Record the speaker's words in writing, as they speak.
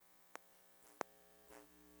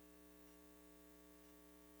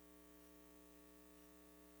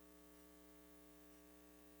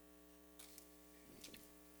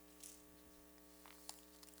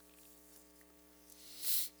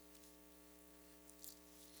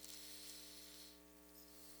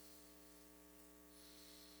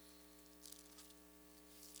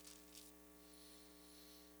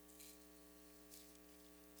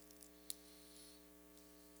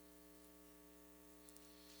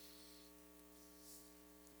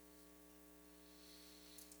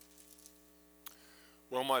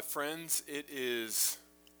Well, my friends, it is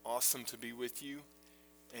awesome to be with you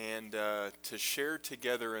and to share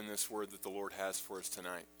together in this word that the Lord has for us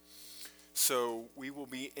tonight. So we will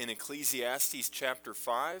be in Ecclesiastes chapter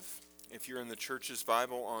 5, if you're in the church's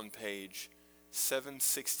Bible, on page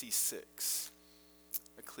 766.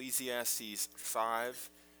 Ecclesiastes 5,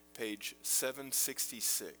 page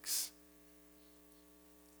 766.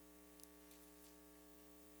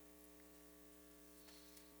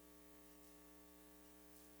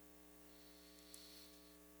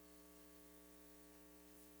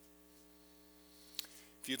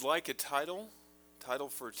 If you'd like a title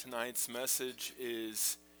for tonight's message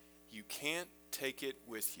is You Can't Take It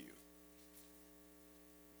With You.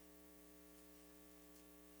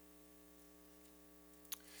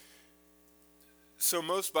 So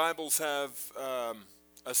most Bibles have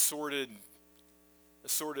assorted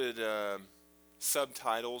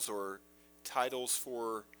subtitles or titles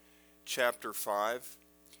for chapter 5.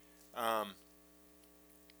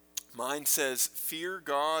 Mine says, Fear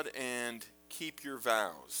God and Keep Your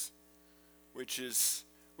Vows, which is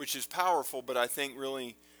powerful, but I think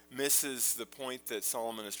really misses the point that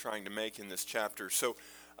Solomon is trying to make in this chapter. So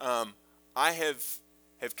I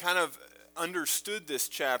have kind of understood this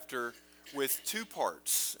chapter with two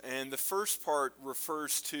parts, and the first part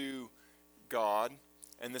refers to God,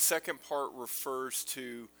 and the second part refers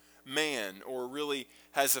to man, or really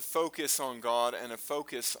has a focus on God and a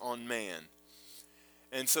focus on man.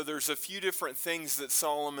 And so there's a few different things that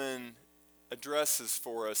Solomon addresses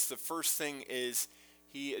for us. The first thing is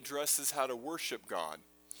he addresses how to worship God.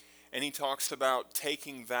 And he talks about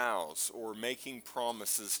taking vows or making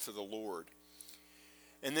promises to the Lord.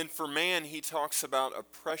 And then for man, he talks about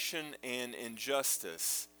oppression and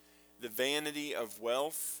injustice, the vanity of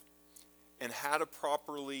wealth, and how to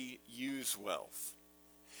properly use wealth.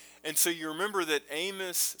 And so you remember that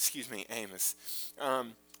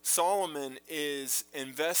Solomon is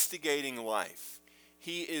investigating life.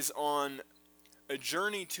 He is on a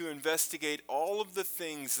journey to investigate all of the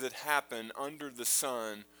things that happen under the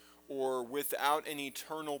sun or without an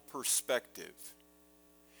eternal perspective.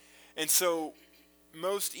 And so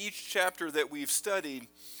each chapter that we've studied,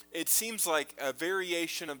 it seems like a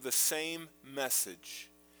variation of the same message,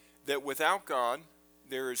 that without God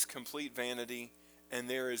there is complete vanity and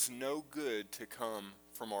there is no good to come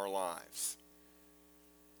from our lives.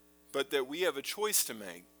 But that we have a choice to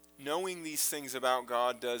make. Knowing these things about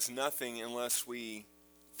God does nothing unless we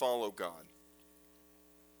follow God.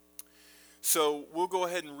 So we'll go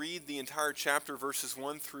ahead and read the entire chapter, verses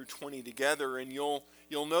 1 through 20 together, and you'll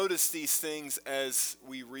notice these things as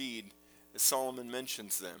we read, as Solomon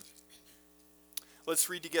mentions them. Let's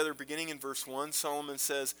read together, beginning in verse 1. Solomon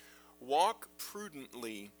says, Walk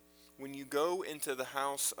prudently when you go into the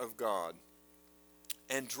house of God,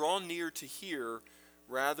 and draw near to hear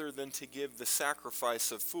rather than to give the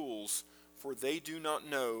sacrifice of fools, for they do not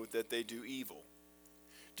know that they do evil.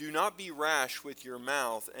 Do not be rash with your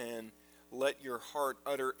mouth, and let your heart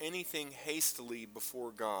utter anything hastily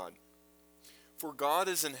before God. For God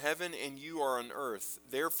is in heaven, and you are on earth.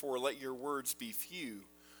 Therefore let your words be few.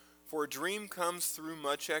 For a dream comes through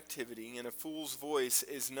much activity, and a fool's voice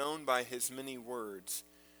is known by his many words.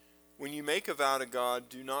 When you make a vow to God,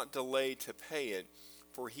 do not delay to pay it,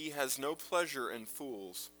 for he has no pleasure in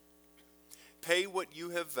fools. Pay what you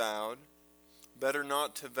have vowed. Better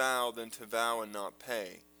not to vow than to vow and not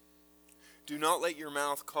pay. Do not let your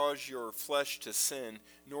mouth cause your flesh to sin,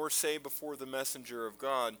 nor say before the messenger of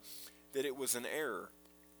God that it was an error.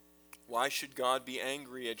 Why should God be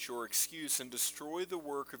angry at your excuse and destroy the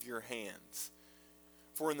work of your hands?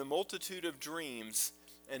 For in the multitude of dreams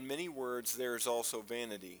and many words there is also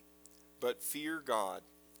vanity. But fear God.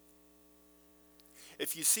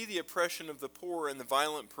 If you see the oppression of the poor and the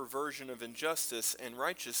violent perversion of injustice and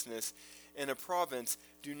righteousness in a province,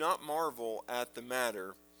 do not marvel at the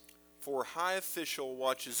matter, for high official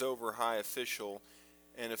watches over high official,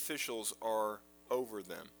 and officials are over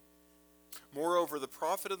them. Moreover, the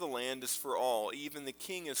profit of the land is for all, even the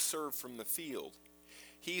king is served from the field.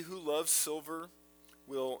 He who loves silver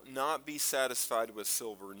will not be satisfied with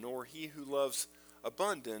silver, nor he who loves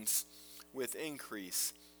abundance with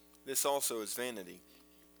increase. This also is vanity.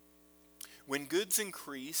 When goods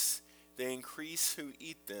increase, they increase who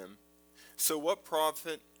eat them. So what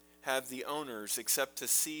profit have the owners except to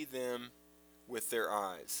see them with their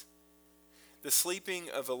eyes? The sleep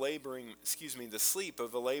of a laboring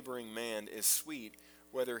man is sweet,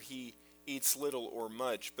 whether he eats little or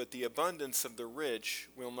much, but the abundance of the rich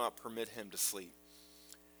will not permit him to sleep.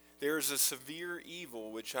 There is a severe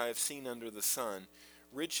evil which I have seen under the sun,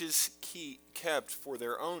 riches kept for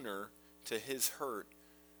their owner to his hurt,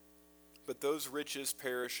 but those riches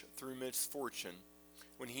perish through misfortune.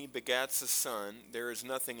 When he begats a son, there is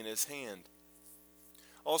nothing in his hand.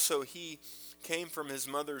 Also he came from his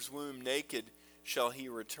mother's womb, naked shall he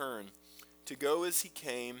return, to go as he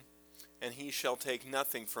came, and he shall take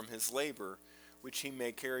nothing from his labor, which he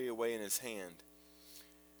may carry away in his hand.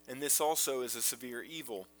 And this also is a severe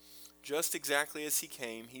evil. Just exactly as he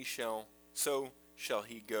came, so shall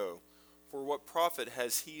he go. For what profit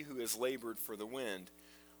has he who has labored for the wind?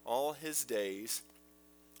 All his days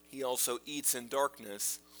he also eats in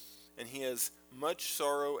darkness, and he has much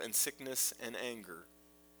sorrow and sickness and anger.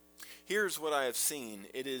 Here's what I have seen.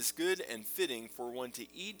 It is good and fitting for one to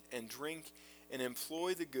eat and drink and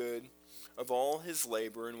employ the good of all his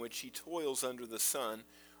labor in which he toils under the sun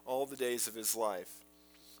all the days of his life,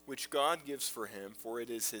 which God gives for him, for it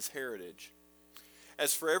is his heritage.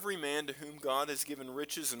 As for every man to whom God has given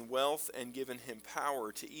riches and wealth and given him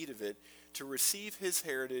power to eat of it, to receive his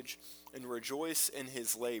heritage and rejoice in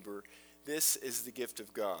his labor, this is the gift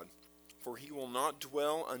of God. For he will not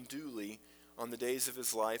dwell unduly on the days of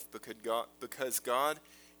his life, because God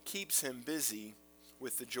keeps him busy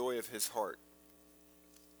with the joy of his heart.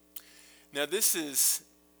 Now this is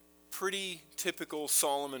pretty typical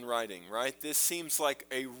Solomon writing, right? This seems like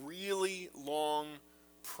a really long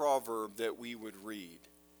proverb that we would read.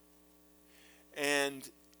 And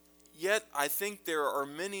yet I think there are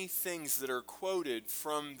many things that are quoted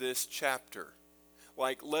from this chapter,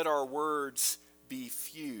 like let our words be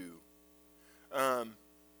few.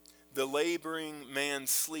 The laboring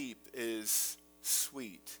man's sleep is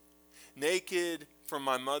sweet. Naked from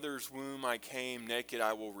my mother's womb I came, naked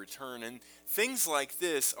I will return. And things like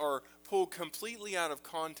this are pulled completely out of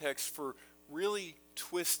context for really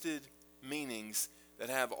twisted meanings that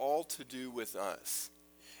have all to do with us.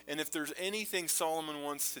 And if there's anything Solomon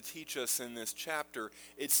wants to teach us in this chapter,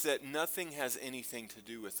 it's that nothing has anything to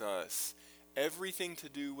do with us. Everything to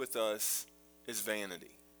do with us is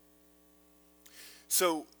vanity.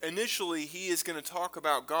 So initially he is going to talk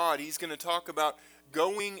about God. He's going to talk about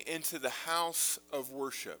going into the house of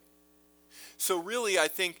worship. So really I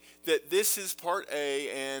think that this is part A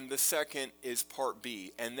and the second is part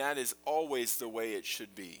B. And that is always the way it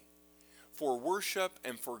should be. For worship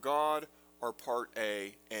and for God are part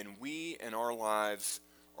A, and we and our lives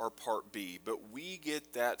are part B. But we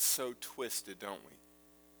get that so twisted, don't we?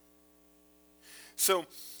 So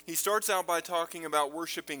he starts out by talking about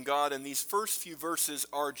worshiping God, and these first few verses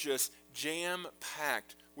are just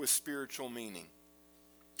jam-packed with spiritual meaning.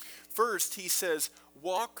 First, he says,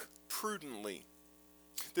 walk prudently.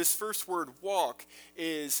 This first word, walk,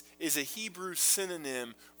 is a Hebrew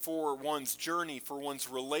synonym for one's journey, for one's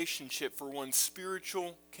relationship, for one's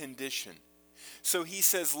spiritual condition. So he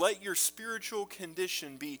says, let your spiritual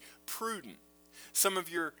condition be prudent. Some of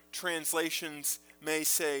your translations may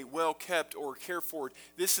say well kept or care for.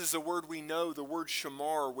 This is a word we know, the word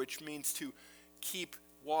shamar, which means to keep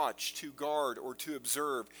watch, to guard, or to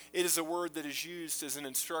observe. It is a word that is used as an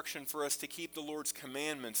instruction for us to keep the Lord's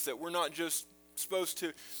commandments, that we're not just supposed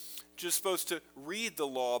to read the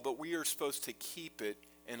law, but we are supposed to keep it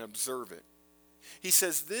and observe it. He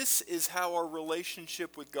says this is how our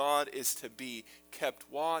relationship with God is to be, kept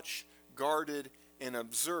watch, guarded, and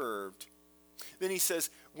observed. Then he says,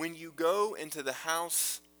 when you go into the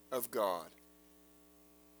house of God,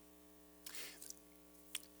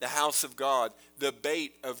 the house of God, the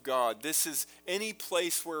bait of God. This is any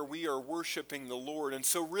place where we are worshiping the Lord. And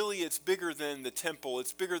so really it's bigger than the temple.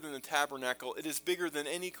 It's bigger than the tabernacle. It is bigger than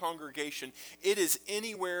any congregation. It is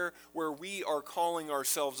anywhere where we are calling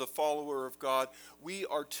ourselves a follower of God. We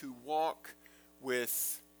are to walk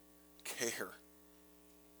with care.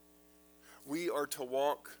 We are to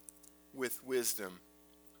walk with wisdom.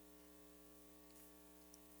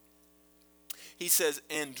 He says,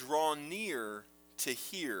 and draw near to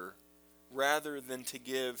hear rather than to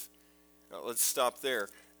give. Let's stop there.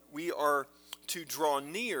 We are to draw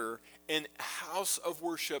near in a house of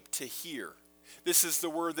worship to hear. This is the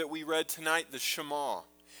word that we read tonight, the Shema.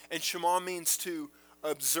 And Shema means to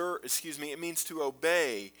it means to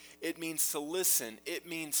obey. It means to listen. It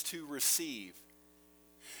means to receive.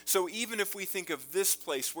 So even if we think of this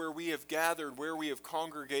place where we have gathered, where we have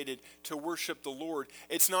congregated to worship the Lord,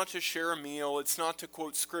 it's not to share a meal, it's not to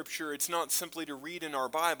quote scripture, it's not simply to read in our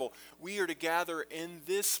Bible. We are to gather in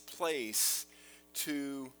this place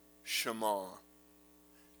to Shema,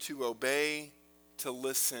 to obey, to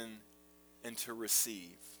listen, and to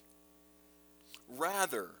receive.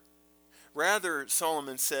 Rather,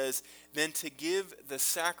 Solomon says, than to give the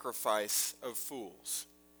sacrifice of fools.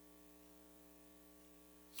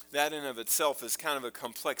 That in of itself is kind of a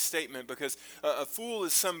complex statement, because a fool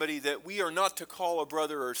is somebody that we are not to call a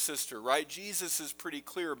brother or sister, right? Jesus is pretty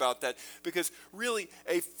clear about that, because really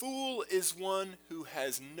a fool is one who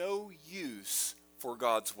has no use for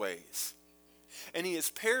God's ways. And he has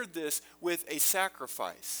paired this with a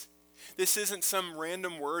sacrifice. This isn't some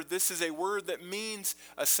random word. This is a word that means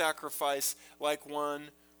a sacrifice like one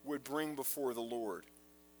would bring before the Lord.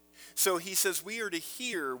 So he says we are to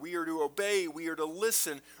hear, we are to obey, we are to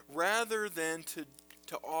listen, rather than to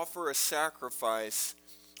offer a sacrifice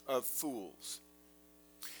of fools.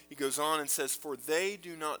 He goes on and says, for they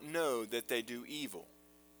do not know that they do evil.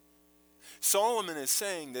 Solomon is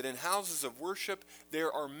saying that in houses of worship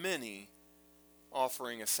there are many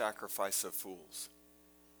offering a sacrifice of fools.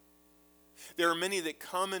 There are many that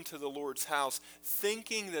come into the Lord's house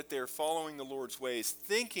thinking that they're following the Lord's ways,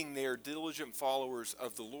 thinking they are diligent followers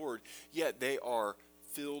of the Lord, yet they are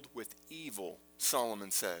filled with evil, Solomon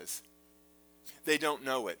says. They don't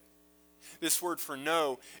know it. This word for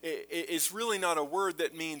know is really not a word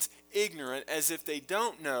that means ignorant, as if they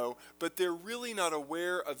don't know, but they're really not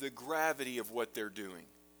aware of the gravity of what they're doing.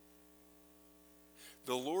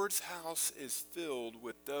 The Lord's house is filled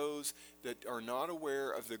with those that are not aware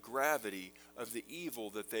of the gravity of the evil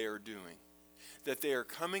that they are doing. That they are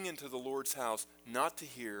coming into the Lord's house not to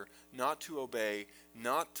hear, not to obey,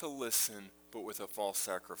 not to listen, but with a false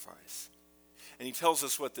sacrifice. And he tells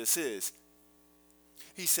us what this is.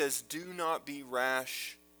 He says, do not be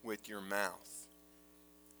rash with your mouth.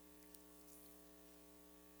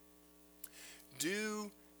 Do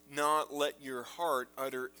not let your heart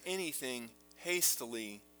utter anything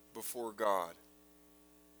hastily before God.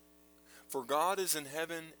 For God is in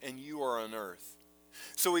heaven and you are on earth.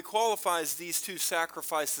 So he qualifies these two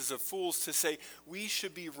sacrifices of fools to say we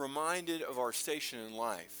should be reminded of our station in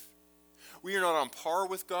life. We are not on par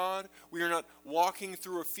with God. We are not walking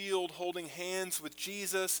through a field holding hands with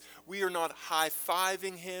Jesus. We are not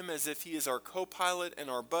high-fiving him as if he is our co-pilot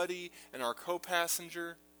and our buddy and our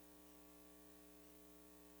co-passenger.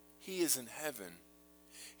 He is in heaven.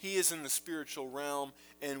 He is in the spiritual realm,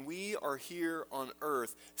 and we are here on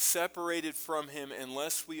earth, separated from him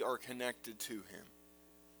unless we are connected to him.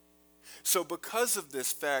 So because of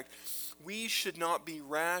this fact, we should not be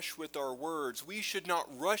rash with our words. We should not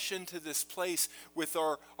rush into this place with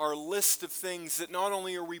our list of things that not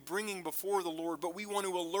only are we bringing before the Lord, but we want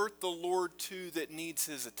to alert the Lord to that needs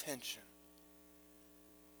his attention.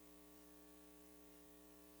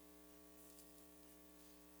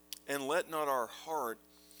 And let not our heart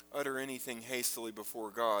utter anything hastily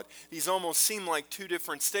before God. These almost seem like two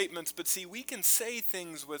different statements, but see, we can say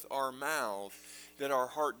things with our mouth that our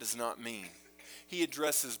heart does not mean. He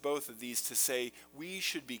addresses both of these to say we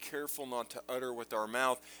should be careful not to utter with our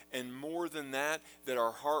mouth, and more than that, that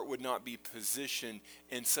our heart would not be positioned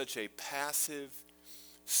in such a passive,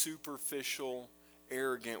 superficial,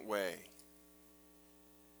 arrogant way.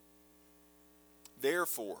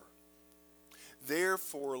 Therefore,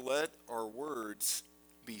 let our words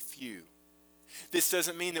be few. This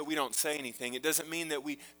doesn't mean that we don't say anything. It doesn't mean that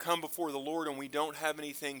we come before the Lord and we don't have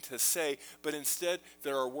anything to say, but instead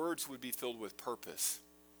that our words would be filled with purpose.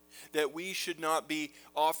 That we should not be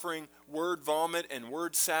offering word vomit and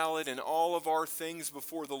word salad and all of our things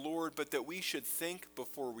before the Lord, but that we should think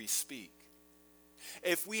before we speak.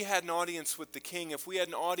 If we had an audience with the king, if we had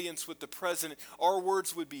an audience with the president, our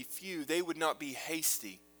words would be few. They would not be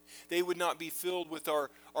hasty. They would not be filled with our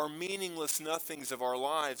meaningless nothings of our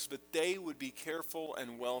lives, but they would be careful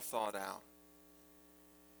and well thought out.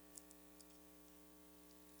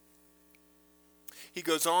 He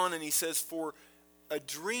goes on and he says, for a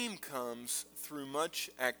dream comes through much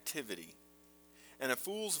activity, and a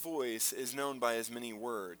fool's voice is known by his many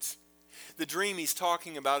words. The dream he's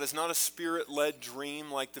talking about is not a spirit-led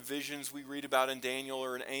dream like the visions we read about in Daniel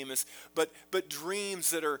or in Amos, but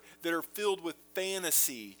dreams that are filled with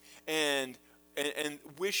fantasy and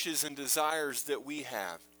wishes and desires that we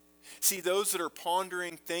have. See, those that are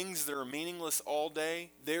pondering things that are meaningless all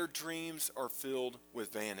day, their dreams are filled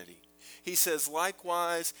with vanity. He says,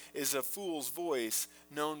 likewise is a fool's voice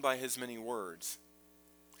known by his many words.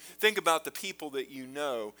 Think about the people that you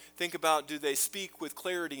know. Think about, do they speak with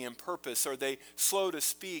clarity and purpose? Are they slow to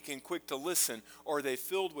speak and quick to listen? Or are they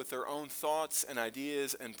filled with their own thoughts and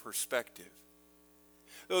ideas and perspective?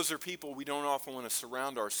 Those are people we don't often want to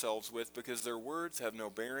surround ourselves with because their words have no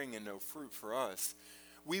bearing and no fruit for us.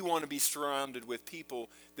 We want to be surrounded with people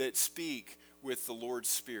that speak with the Lord's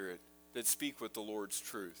Spirit, that speak with the Lord's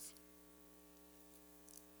truth.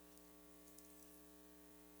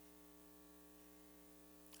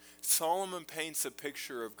 Solomon paints a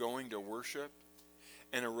picture of going to worship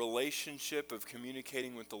and a relationship of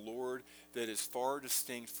communicating with the Lord that is far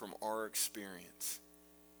distinct from our experience.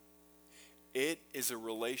 It is a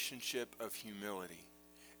relationship of humility.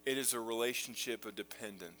 It is a relationship of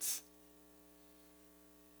dependence.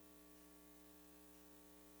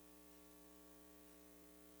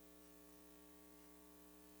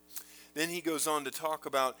 Then he goes on to talk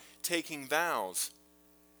about taking vows.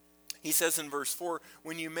 He says in verse 4,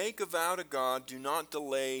 when you make a vow to God, do not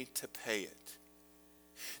delay to pay it.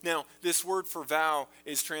 Now, this word for vow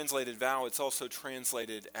is translated vow. It's also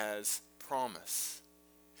translated as promise.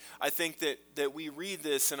 I think that we read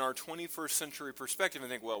this in our 21st century perspective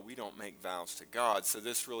and think, well, we don't make vows to God, so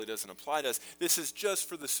this really doesn't apply to us. This is just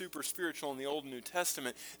for the super spiritual in the Old and New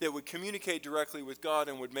Testament that would communicate directly with God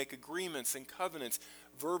and would make agreements and covenants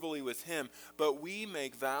verbally with Him. But we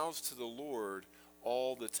make vows to the Lord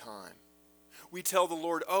all the time. We tell the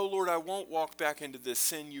Lord, oh Lord, I won't walk back into this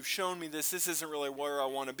sin. You've shown me this. This isn't really where I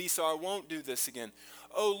want to be, so I won't do this again.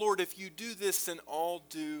 Oh Lord, if you do this, then I'll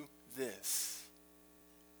do this.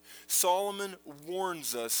 Solomon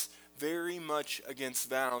warns us very much against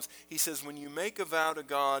vows. He says, when you make a vow to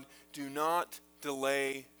God, do not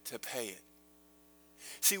delay to pay it.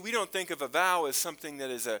 See, we don't think of a vow as something that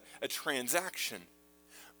is a transaction,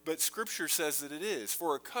 but Scripture says that it is.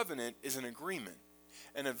 For a covenant is an agreement,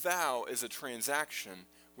 and a vow is a transaction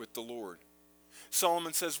with the Lord.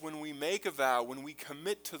 Solomon says when we make a vow, when we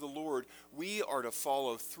commit to the Lord, we are to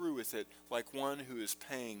follow through with it like one who is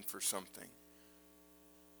paying for something.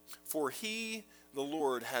 For He, the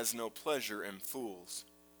Lord, has no pleasure in fools.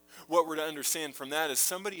 What we're to understand from that is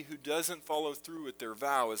somebody who doesn't follow through with their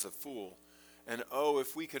vow is a fool. And oh,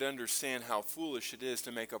 if we could understand how foolish it is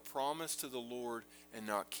to make a promise to the Lord and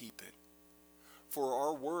not keep it. For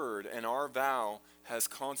our word and our vow has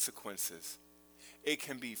consequences. It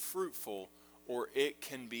can be fruitful or it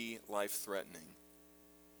can be life-threatening.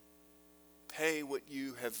 Pay what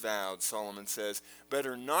you have vowed, Solomon says.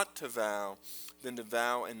 Better not to vow than to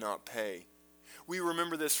vow and not pay. We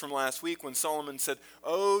remember this from last week when Solomon said,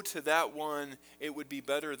 oh, to that one, it would be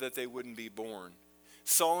better that they wouldn't be born.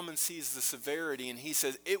 Solomon sees the severity and he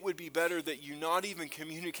says, it would be better that you not even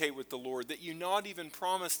communicate with the Lord, that you not even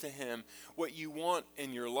promise to Him what you want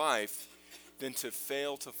in your life, than to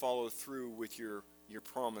fail to follow through with your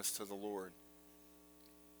promise to the Lord.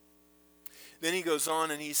 Then he goes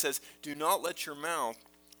on and he says, do not let your mouth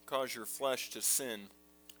cause your flesh to sin,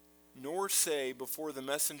 nor say before the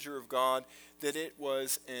messenger of God that it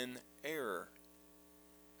was an error.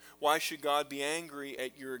 Why should God be angry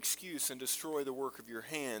at your excuse and destroy the work of your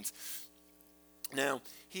hands? Now,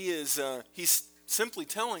 he's simply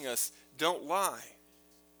telling us, don't lie.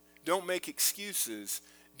 Don't make excuses.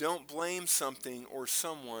 Don't blame something or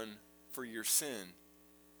someone for your sin.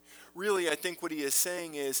 Really, I think what he is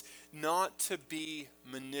saying is not to be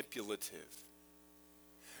manipulative.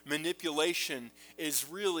 Manipulation is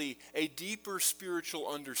really a deeper spiritual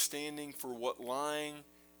understanding for what lying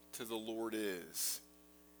to the Lord is.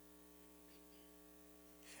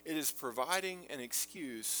 It is providing an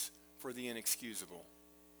excuse for the inexcusable.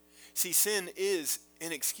 See, sin is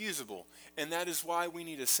inexcusable, and that is why we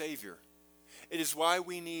need a Savior. It is why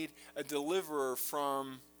we need a deliverer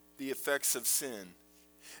from the effects of sin.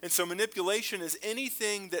 And so manipulation is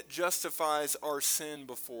anything that justifies our sin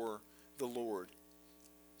before the Lord.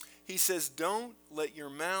 He says, don't let your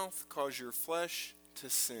mouth cause your flesh to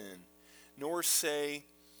sin, nor say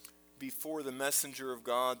before the messenger of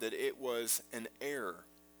God that it was an error.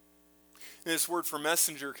 And this word for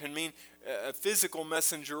messenger can mean a physical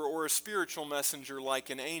messenger or a spiritual messenger like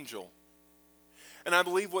an angel. And I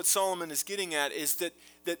believe what Solomon is getting at is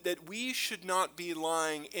that we should not be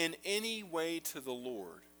lying in any way to the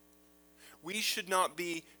Lord. We should not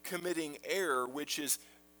be committing error, which is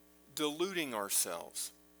deluding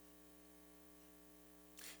ourselves.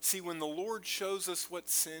 See, when the Lord shows us what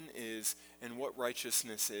sin is and what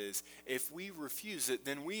righteousness is, if we refuse it,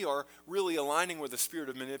 then we are really aligning with a spirit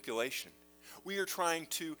of manipulation. We are trying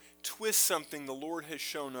to twist something the Lord has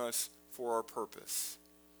shown us for our purpose.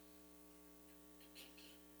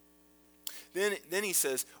 Then he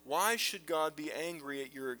says, why should God be angry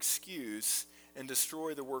at your excuse and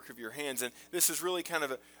destroy the work of your hands? And this is really kind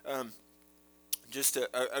of just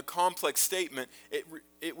a complex statement.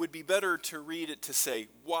 It would be better to read it to say,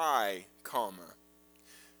 why, comma,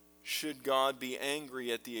 should God be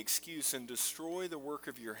angry at the excuse and destroy the work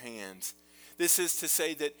of your hands? This is to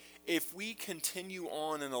say that if we continue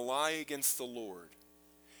on in a lie against the Lord,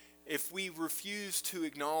 if we refuse to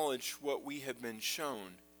acknowledge what we have been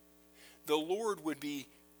shown, the Lord would be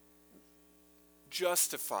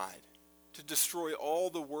justified to destroy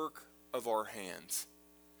all the work of our hands.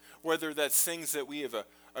 whether that's things that we have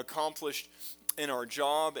accomplished in our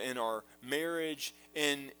job, in our marriage,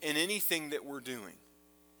 in anything that we're doing.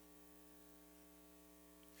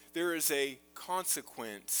 There is a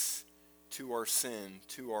consequence to our sin,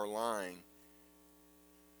 to our lying.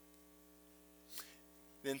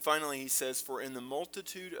 Then finally he says, for in the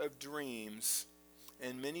multitude of dreams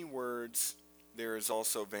and many words there is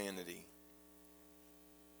also vanity.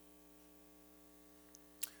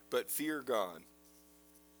 But fear God.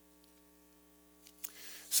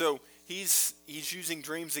 So he's using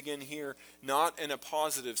dreams again here, not in a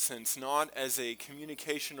positive sense, not as a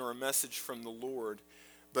communication or a message from the Lord,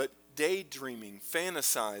 but daydreaming,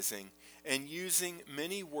 fantasizing, and using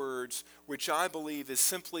many words, which I believe is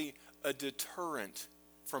simply a deterrent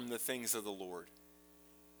from the things of the Lord.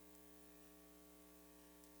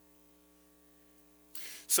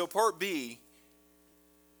 So part B,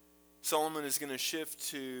 Solomon is going to shift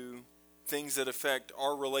to things that affect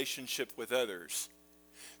our relationship with others.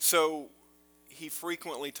 So he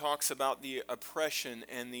frequently talks about the oppression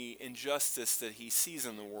and the injustice that he sees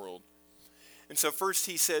in the world. And so first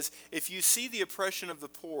he says, if you see the oppression of the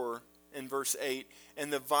poor, in verse 8,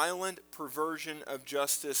 and the violent perversion of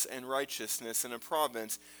justice and righteousness in a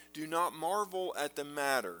province, do not marvel at the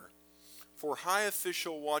matter. For high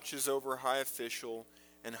official watches over high official,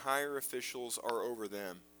 and higher officials are over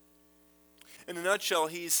them. In a nutshell,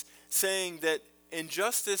 he's saying that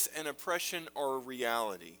injustice and oppression are a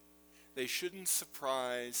reality. They shouldn't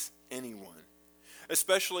surprise anyone,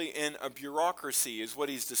 especially in a bureaucracy is what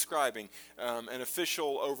he's describing, an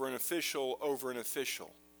official over an official over an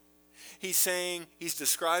official. He's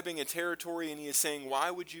describing a territory, and he is saying, why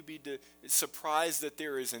would you be surprised that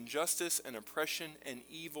there is injustice and oppression and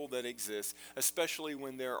evil that exists, especially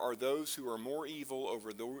when there are those who are more evil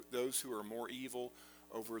over those who are more evil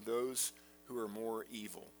over those who are more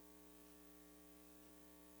evil.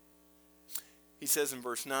 He says in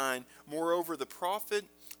verse 9, moreover, the profit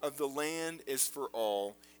of the land is for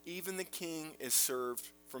all, even the king is served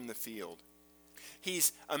from the field.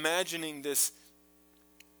 He's imagining this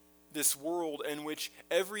world in which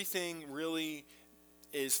everything really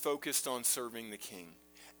is focused on serving the king.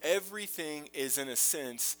 Everything is, in a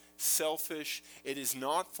sense, selfish. It is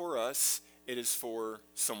not for us, it is for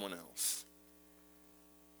someone else.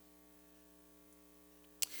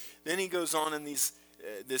 Then he goes on in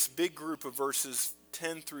this big group of verses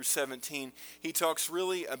 10 through 17. He talks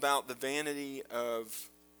really about the vanity of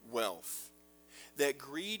wealth, that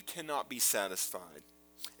greed cannot be satisfied.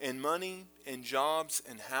 In money, in jobs,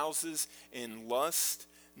 in houses, in lust,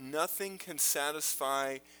 nothing can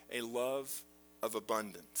satisfy a love of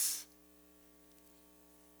abundance.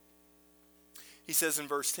 He says in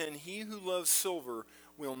verse 10, he who loves silver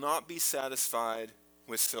will not be satisfied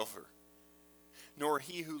with silver, nor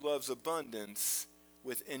he who loves abundance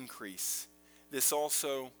with increase. This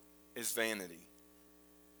also is vanity.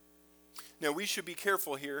 Now we should be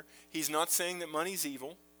careful here. He's not saying that money's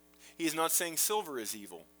evil. He is not saying silver is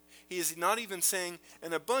evil. He is not even saying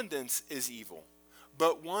an abundance is evil.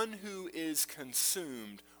 But one who is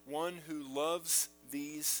consumed, one who loves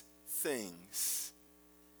these things,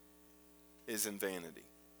 is in vanity.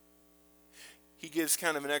 He gives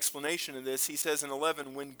kind of an explanation of this. He says in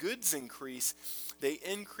 11, when goods increase, they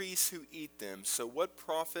increase who eat them. So what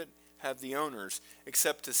profit have the owners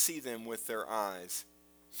except to see them with their eyes?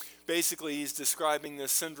 Basically, he's describing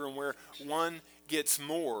this syndrome where one gets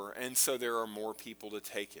more, and so there are more people to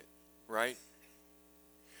take it, right?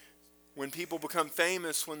 When people become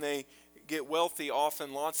famous, when they get wealthy,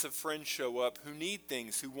 often lots of friends show up who need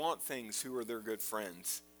things, who want things, who are their good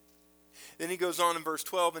friends. Then he goes on in verse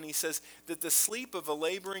 12 and he says that the sleep of a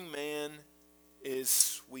laboring man is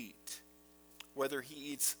sweet, whether he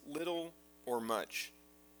eats little or much.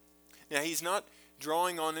 Now he's not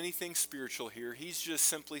drawing on anything spiritual here. He's just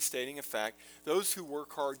simply stating a fact. Those who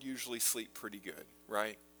work hard usually sleep pretty good,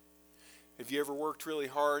 right? Have you ever worked really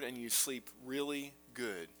hard and you sleep really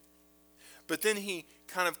good? But then he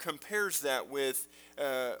kind of compares that with,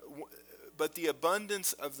 but the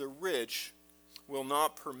abundance of the rich will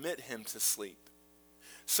not permit him to sleep.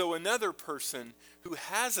 So another person who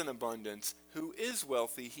has an abundance, who is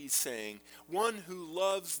wealthy, he's saying, one who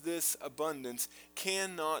loves this abundance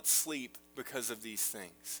cannot sleep because of these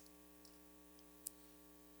things.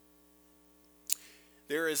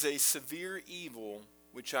 There is a severe evil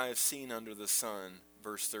which I have seen under the sun,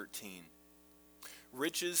 verse 13.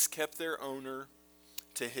 Riches kept their owner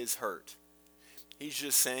to his hurt. He's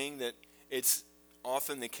just saying that it's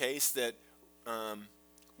often the case that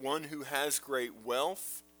one who has great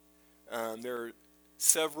wealth, there are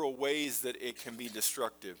several ways that it can be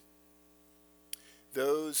destructive.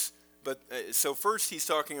 Those So first he's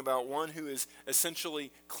talking about one who is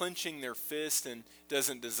essentially clenching their fist and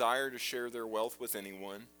doesn't desire to share their wealth with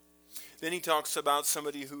anyone. Then he talks about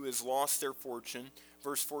somebody who has lost their fortune.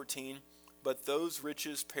 Verse 14, but those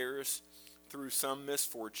riches perish through some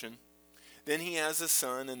misfortune. Then he has a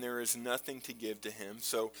son, and there is nothing to give to him,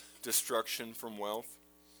 so destruction from wealth.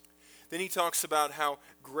 Then he talks about how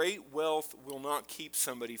great wealth will not keep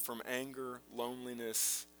somebody from anger,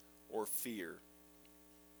 loneliness, or fear.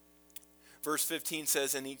 Verse 15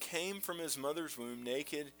 says, and he came from his mother's womb,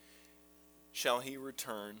 naked shall he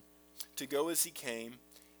return, to go as he came,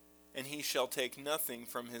 and he shall take nothing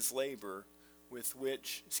from his labor,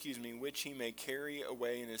 which he may carry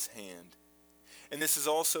away in his hand. And this is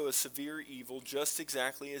also a severe evil, just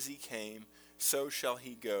exactly as he came, so shall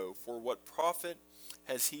he go. For what profit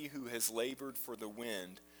has he who has labored for the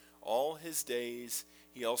wind? All his days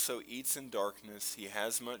he also eats in darkness, he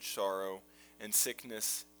has much sorrow, and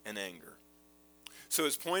sickness, and anger. So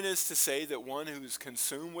his point is to say that one who is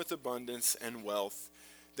consumed with abundance and wealth,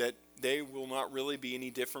 that they will not really be any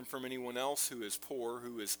different from anyone else who is poor,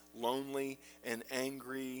 who is lonely and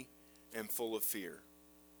angry and full of fear.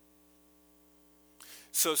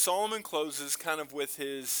 So Solomon closes kind of with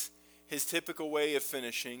his typical way of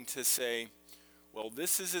finishing to say, well,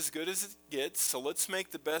 this is as good as it gets, so let's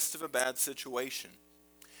make the best of a bad situation.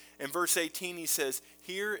 In verse 18 he says,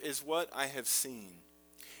 here is what I have seen.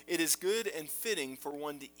 It is good and fitting for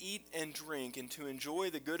one to eat and drink and to enjoy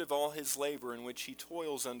the good of all his labor in which he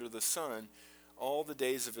toils under the sun all the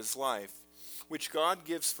days of his life, which God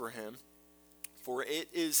gives for him, for it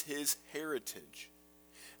is his heritage.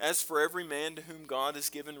 As for every man to whom God has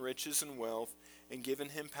given riches and wealth, and given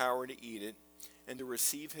him power to eat it, and to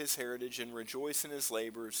receive his heritage and rejoice in his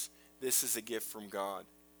labors, this is a gift from God.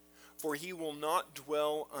 For he will not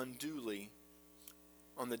dwell unduly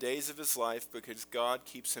on the days of his life, because God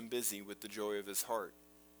keeps him busy with the joy of his heart.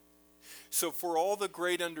 So for all the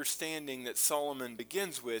great understanding that Solomon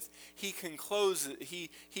begins with, he concludes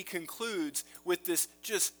with this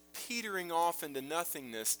just petering off into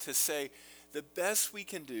nothingness to say, the best we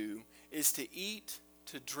can do is to eat,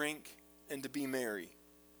 to drink, and to be merry.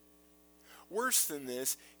 Worse than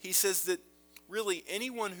this, he says that really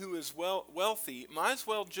anyone who is wealthy might as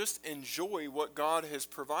well just enjoy what God has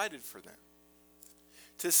provided for them.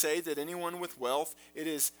 To say that anyone with wealth, it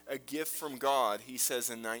is a gift from God, he says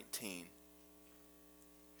in 19.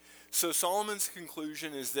 So Solomon's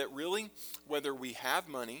conclusion is that really, whether we have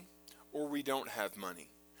money or we don't have money,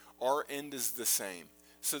 our end is the same.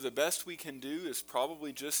 So the best we can do is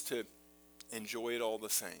probably just to enjoy it all the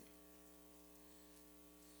same.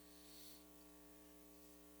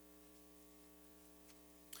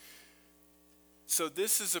 So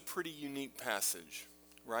this is a pretty unique passage,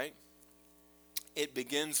 right? It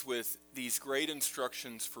begins with these great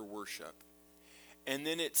instructions for worship. And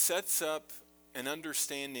then it sets up an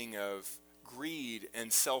understanding of greed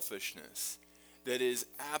and selfishness that is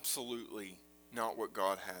absolutely not what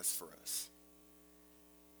God has for us.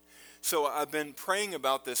 So I've been praying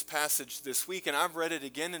about this passage this week, and I've read it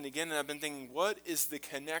again and again, and I've been thinking, what is the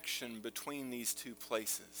connection between these two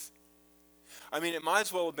places? I mean, it might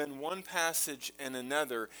as well have been one passage and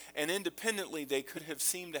another, and independently they could have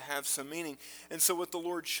seemed to have some meaning. And so what the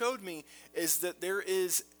Lord showed me is that there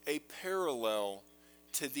is a parallel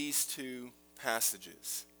to these two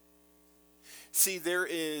passages. See, there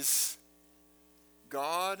is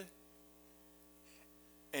God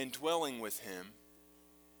and dwelling with him,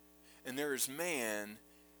 and there is man,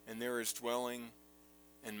 and there is dwelling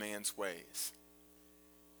in man's ways.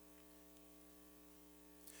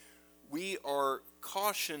 We are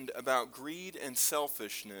cautioned about greed and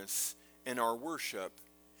selfishness in our worship,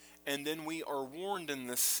 and then we are warned in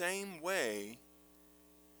the same way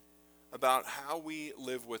about how we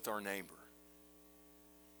live with our neighbor.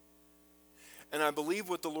 And I believe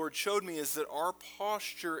what the Lord showed me is that our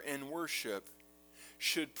posture in worship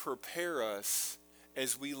should prepare us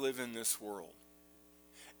as we live in this world,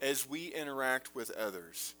 as we interact with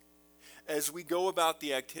others, as we go about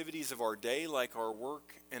the activities of our day, like our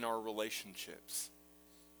work and our relationships.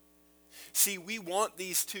 See, we want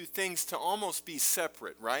these two things to almost be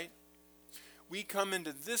separate, right? We come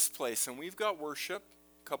into this place and we've got worship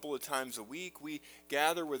a couple of times a week. We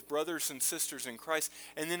gather with brothers and sisters in Christ.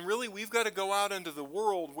 And then really we've got to go out into the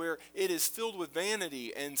world where it is filled with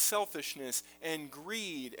vanity and selfishness and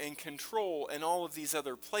greed and control and all of these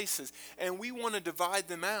other places. And we want to divide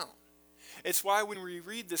them out. It's why when we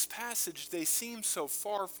read this passage, they seem so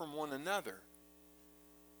far from one another.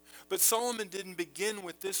 But Solomon didn't begin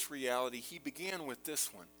with this reality. He began with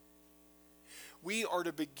this one. We are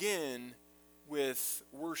to begin with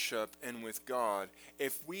worship and with God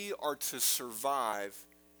if we are to survive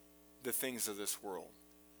the things of this world.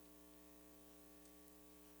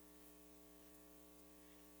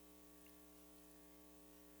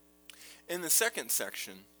 In the second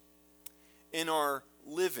section, in our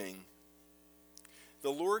living, the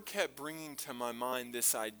Lord kept bringing to my mind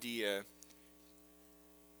this idea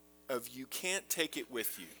of you can't take it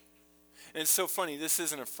with you. And it's so funny, this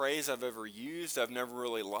isn't a phrase I've ever used. I've never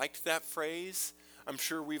really liked that phrase. I'm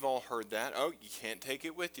sure we've all heard that. Oh, you can't take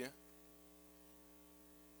it with you.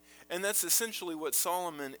 And that's essentially what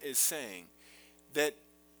Solomon is saying, that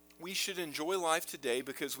we should enjoy life today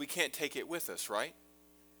because we can't take it with us, right?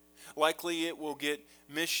 Likely it will get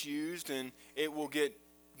misused and it will get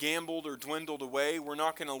gambled or dwindled away. We're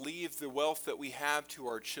not going to leave the wealth that we have to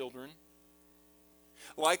our children.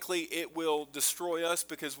 Likely it will destroy us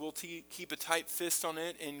because we'll keep a tight fist on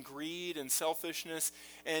it in greed and selfishness,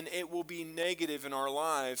 and it will be negative in our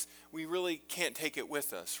lives. We really can't take it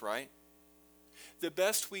with us, right? The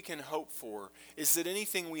best we can hope for is that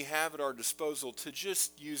anything we have at our disposal to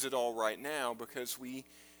just use it all right now because we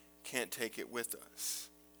can't take it with us.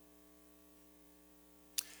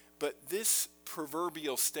 But this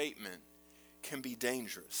proverbial statement can be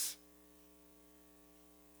dangerous.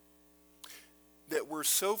 That we're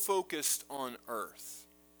so focused on earth,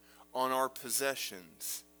 on our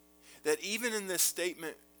possessions, that even in this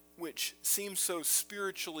statement, which seems so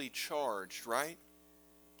spiritually charged, right?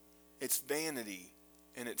 It's vanity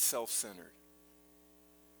and it's self-centered.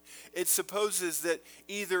 It supposes that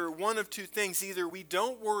either one of two things, either we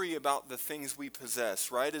don't worry about the things we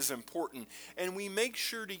possess, right, as important, and we make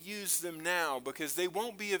sure to use them now because they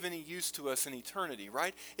won't be of any use to us in eternity,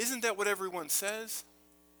 right? Isn't that what everyone says?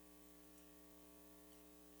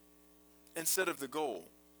 Instead of the goal,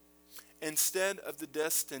 instead of the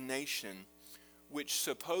destination, which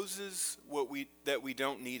supposes that we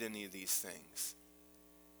don't need any of these things.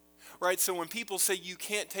 Right, so when people say you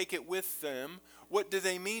can't take it with them, what do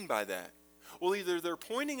they mean by that? Well, either they're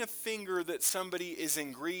pointing a finger that somebody is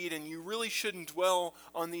in greed and you really shouldn't dwell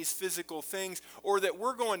on these physical things, or that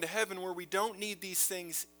we're going to heaven where we don't need these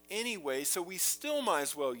things anyway, so we still might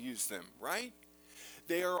as well use them, right?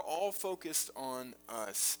 They are all focused on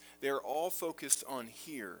us. They are all focused on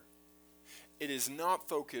here. It is not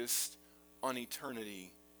focused on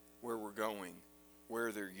eternity, where we're going,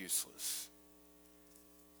 where they're useless.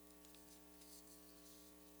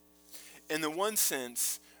 In the one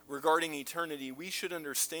sense, regarding eternity, we should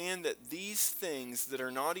understand that these things that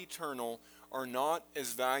are not eternal are not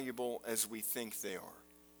as valuable as we think they are.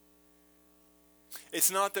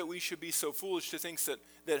 It's not that we should be so foolish to think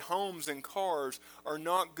that homes and cars are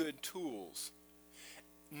not good tools,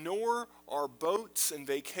 nor are boats and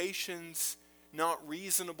vacations not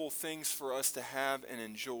reasonable things for us to have and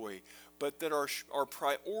enjoy, but that our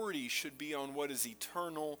priority should be on what is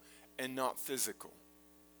eternal and not physical.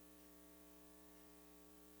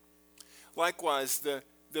 Likewise,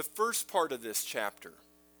 the first part of this chapter,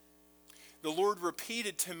 the Lord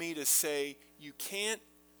repeated to me to say, you can't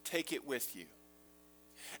take it with you.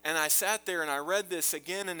 And I sat there and I read this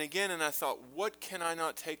again and again and I thought, what can I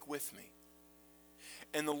not take with me?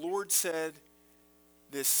 And the Lord said,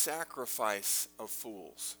 this sacrifice of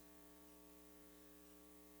fools.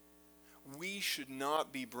 We should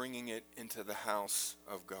not be bringing it into the house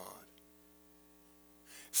of God.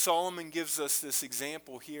 Solomon gives us this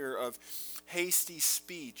example here of hasty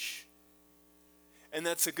speech, and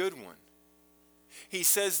that's a good one. He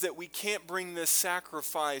says that we can't bring this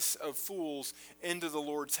sacrifice of fools into the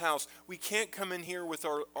Lord's house. We can't come in here with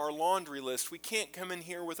our laundry list. We can't come in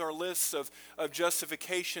here with our lists of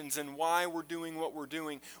justifications and why we're doing what we're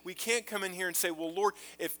doing. We can't come in here and say, well, Lord,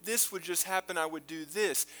 if this would just happen, I would do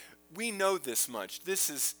this. We know this much. This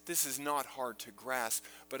is not hard to grasp,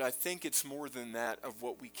 but I think it's more than that of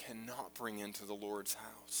what we cannot bring into the Lord's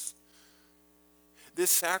house.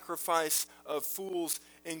 This sacrifice of fools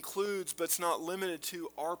includes, but it's not limited to,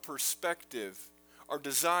 our perspective, our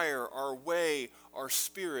desire, our way, our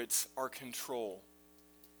spirits, our control.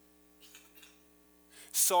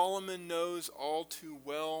 Solomon knows all too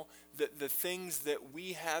well that the things that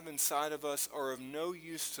we have inside of us are of no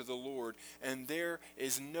use to the Lord, and there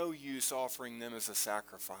is no use offering them as a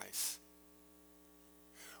sacrifice.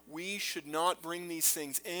 We should not bring these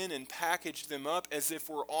things in and package them up as if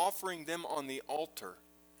we're offering them on the altar.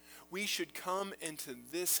 We should come into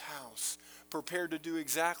this house prepared to do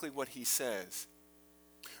exactly what he says.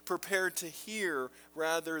 Prepared to hear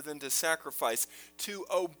rather than to sacrifice. To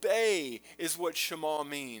obey is what Shema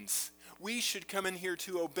means. We should come in here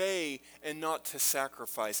to obey and not to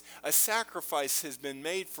sacrifice. A sacrifice has been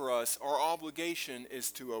made for us. Our obligation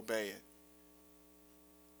is to obey it.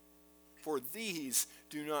 for these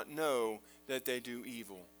do not know that they do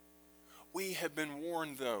evil. We have been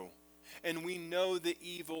warned, though, and we know the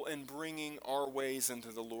evil in bringing our ways into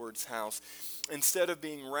the Lord's house. Instead of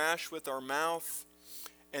being rash with our mouth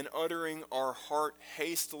and uttering our heart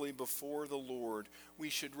hastily before the Lord, we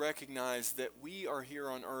should recognize that we are here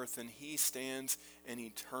on earth and He stands in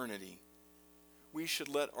eternity. We should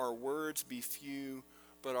let our words be few,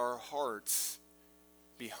 but our hearts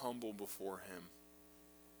be humble before Him.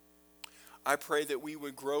 I pray that we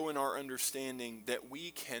would grow in our understanding that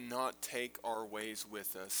we cannot take our ways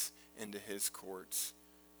with us into His courts.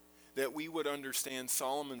 That we would understand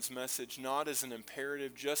Solomon's message not as an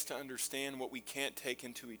imperative just to understand what we can't take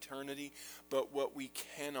into eternity, but what we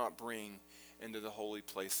cannot bring into the holy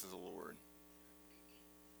place of the Lord.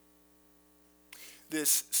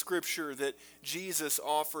 This scripture that Jesus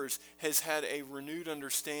offers has had a renewed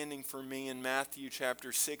understanding for me in Matthew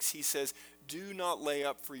chapter 6. He says, "Do not lay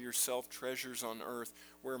up for yourself treasures on earth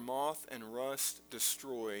where moth and rust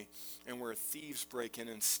destroy and where thieves break in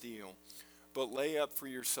and steal. But lay up for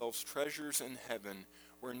yourselves treasures in heaven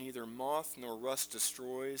where neither moth nor rust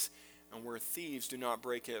destroys and where thieves do not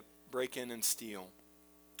break in and steal.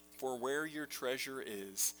 For where your treasure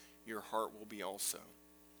is, your heart will be also."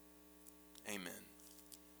 Amen.